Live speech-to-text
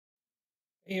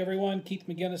Hey everyone, Keith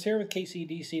McGinnis here with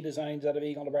KCDC Designs out of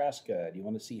Eagle, Nebraska. Do you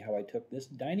want to see how I took this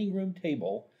dining room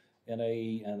table in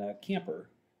a camper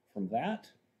from that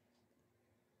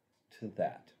to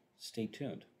that? Stay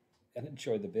tuned and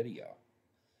enjoy the video.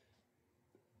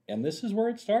 And this is where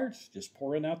it starts, just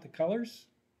pouring out the colors,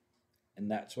 and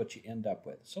that's what you end up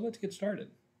with. So let's get started.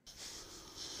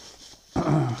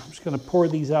 I'm just going to pour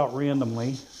these out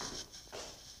randomly.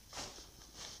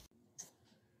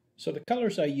 So the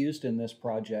colors I used in this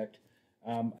project,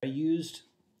 I used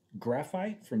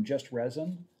Graphite from Just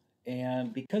Resin,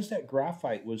 and because that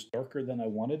graphite was darker than I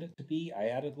wanted it to be, I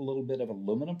added a little bit of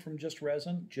aluminum from Just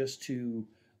Resin just to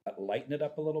lighten it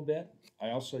up a little bit. I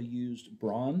also used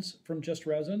bronze from Just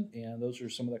Resin, and those are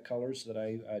some of the colors that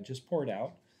I just poured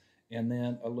out. And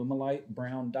then Alumilite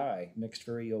brown dye, mixed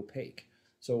very opaque.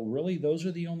 So really those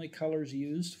are the only colors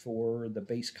used for the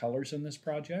base colors in this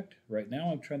project. Right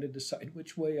now I'm trying to decide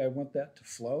which way I want that to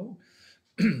flow.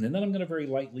 And then I'm going to very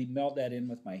lightly meld that in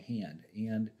with my hand.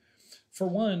 And for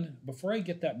one, before I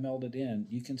get that melded in,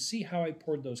 you can see how I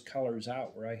poured those colors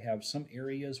out, where I have some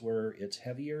areas where it's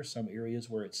heavier, some areas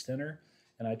where it's thinner.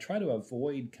 And I try to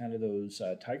avoid kind of those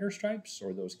tiger stripes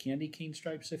or those candy cane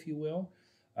stripes, if you will.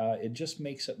 It just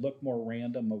makes it look more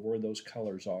random of where those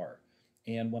colors are.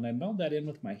 And when I meld that in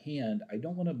with my hand, I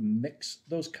don't want to mix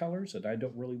those colors, and I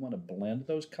don't really want to blend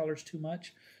those colors too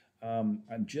much. I'm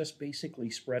just basically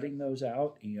spreading those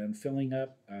out and filling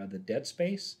up the dead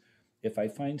space. If I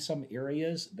find some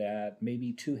areas that may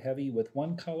be too heavy with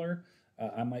one color,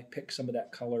 I might pick some of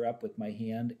that color up with my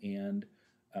hand and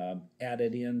add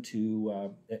it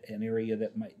into an area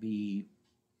that might be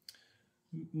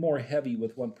more heavy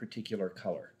with one particular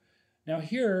color. Now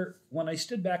here, when I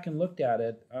stood back and looked at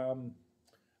it,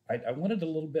 I wanted a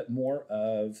little bit more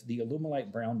of the Alumilite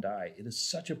brown dye. It is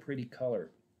such a pretty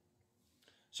color.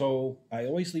 So I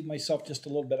always leave myself just a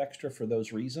little bit extra for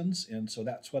those reasons. And so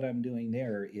that's what I'm doing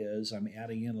there is I'm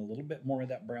adding in a little bit more of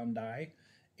that brown dye,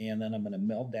 and then I'm going to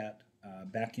meld that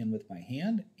back in with my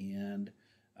hand. And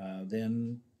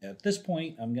then at this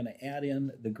point, I'm going to add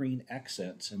in the green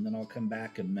accents, and then I'll come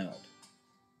back and meld.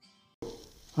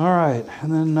 All right,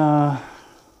 and then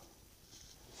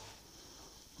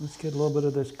let's get a little bit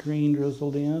of this green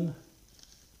drizzled in.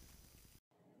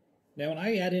 Now, when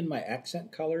I add in my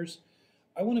accent colors,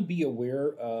 I want to be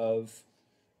aware of,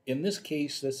 in this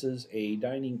case, this is a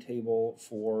dining table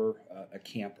for a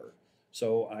camper.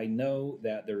 So I know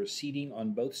that there is seating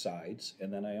on both sides,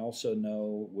 and then I also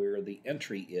know where the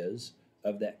entry is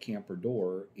of that camper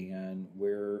door and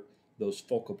where those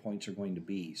focal points are going to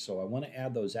be. So I want to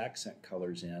add those accent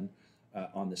colors in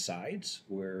on the sides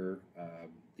where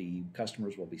the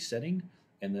customers will be sitting,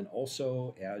 and then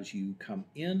also as you come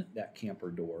in that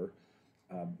camper door,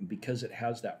 because it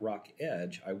has that rock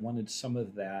edge, I wanted some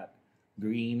of that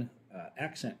green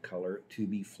accent color to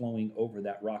be flowing over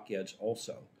that rock edge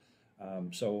also.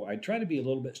 So I try to be a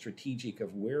little bit strategic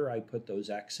of where I put those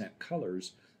accent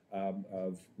colors,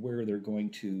 of where they're going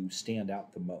to stand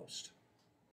out the most.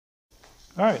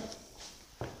 All right,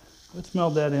 let's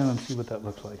meld that in and see what that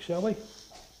looks like, shall we?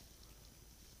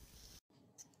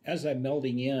 As I'm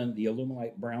melding in the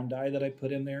Alumilite brown dye that I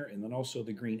put in there, and then also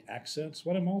the green accents,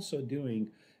 what I'm also doing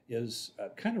is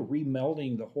kind of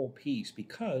remelding the whole piece,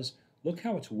 because look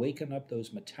how it's waking up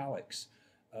those metallics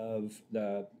of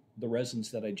the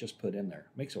resins that I just put in there.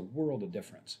 It makes a world of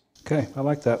difference. Okay, I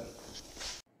like that.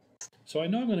 So I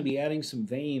know I'm going to be adding some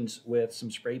veins with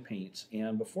some spray paints,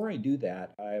 and before I do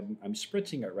that, I'm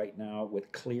spritzing it right now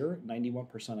with clear 91%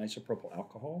 isopropyl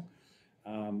alcohol.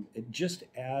 It just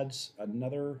adds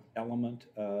another element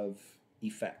of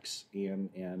effects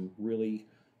and really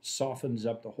softens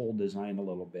up the whole design a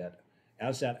little bit.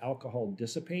 As that alcohol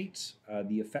dissipates,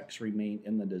 the effects remain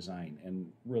in the design and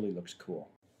really looks cool.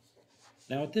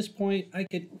 Now at this point, I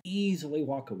could easily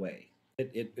walk away.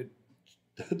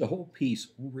 The whole piece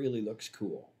really looks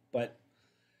cool, but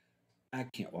I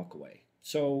can't walk away.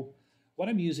 So what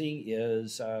I'm using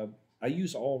is I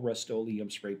use all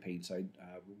RustOleum spray paints.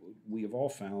 We have all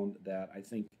found that I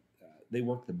think they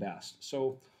work the best.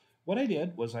 So what I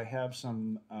did was I have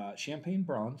some champagne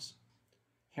bronze,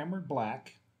 hammered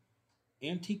black,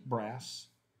 antique brass,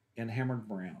 and hammered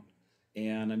brown.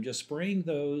 And I'm just spraying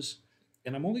those,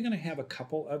 and I'm only going to have a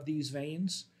couple of these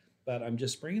veins, but I'm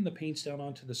just spraying the paints down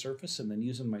onto the surface and then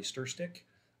using my stir stick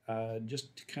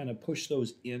just to kind of push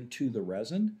those into the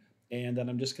resin. And then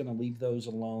I'm just going to leave those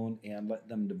alone and let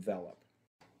them develop.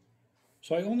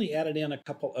 So I only added in a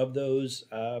couple of those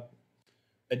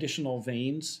additional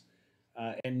veins,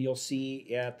 and you'll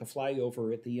see at the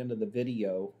flyover at the end of the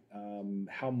video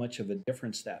how much of a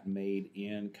difference that made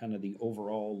in kind of the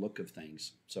overall look of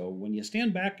things. So when you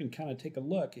stand back and kind of take a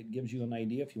look, it gives you an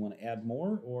idea if you want to add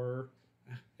more or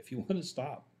if you want to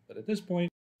stop. But at this point,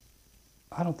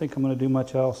 I don't think I'm going to do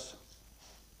much else.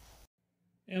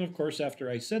 and of course, after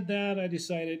I said that, I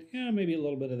decided, yeah, maybe a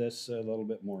little bit of this, a little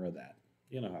bit more of that.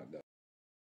 You know how it goes.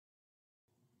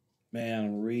 Man,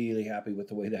 I'm really happy with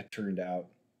the way that turned out.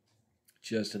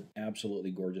 Just an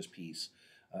absolutely gorgeous piece,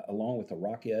 along with the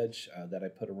rock edge that I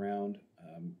put around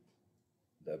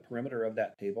the perimeter of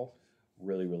that table.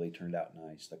 Really, really turned out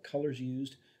nice. The colors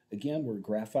used, again, were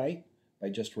Graphite by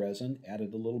Just Resin.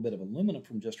 Added a little bit of aluminum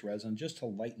from Just Resin just to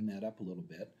lighten that up a little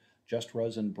bit. Just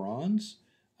Resin bronze,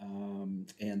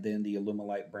 and then the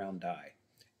Alumilite brown dye.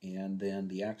 And then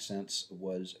the accents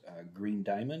was green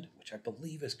diamond, which I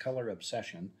believe is Color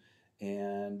Obsession.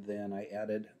 And then I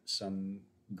added some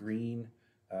green,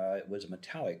 it was a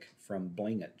metallic from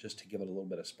Bling It, just to give it a little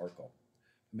bit of sparkle.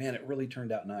 Man, it really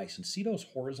turned out nice. And see those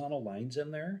horizontal lines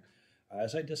in there?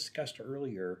 As I discussed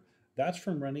earlier, that's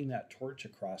from running that torch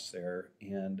across there.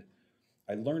 And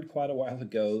I learned quite a while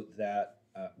ago that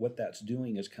what that's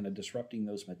doing is kind of disrupting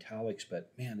those metallics,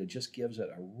 but man, it just gives it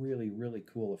a really, really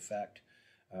cool effect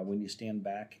when you stand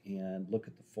back and look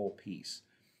at the full piece.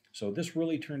 So this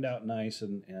really turned out nice,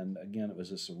 and again, it was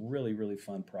just a really, really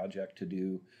fun project to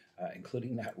do,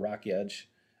 including that rock edge.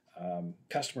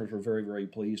 Customers were very, very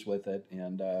pleased with it,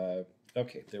 and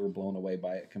okay, they were blown away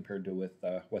by it compared to with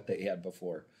what they had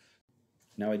before.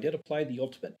 Now I did apply the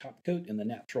ultimate top coat in the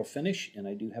natural finish, and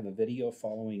I do have a video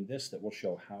following this that will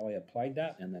show how I applied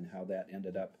that and then how that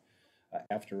ended up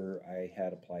after I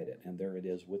had applied it. And there it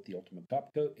is with the ultimate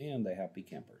top coat and the happy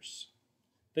campers.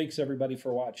 Thanks everybody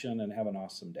for watching, and have an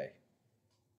awesome day.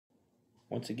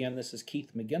 Once again, this is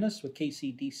Keith McGinnis with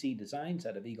KCDC Designs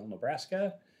out of Eagle,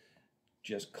 Nebraska.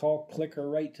 Just call, click, or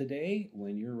write today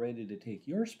when you're ready to take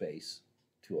your space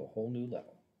to a whole new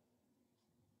level.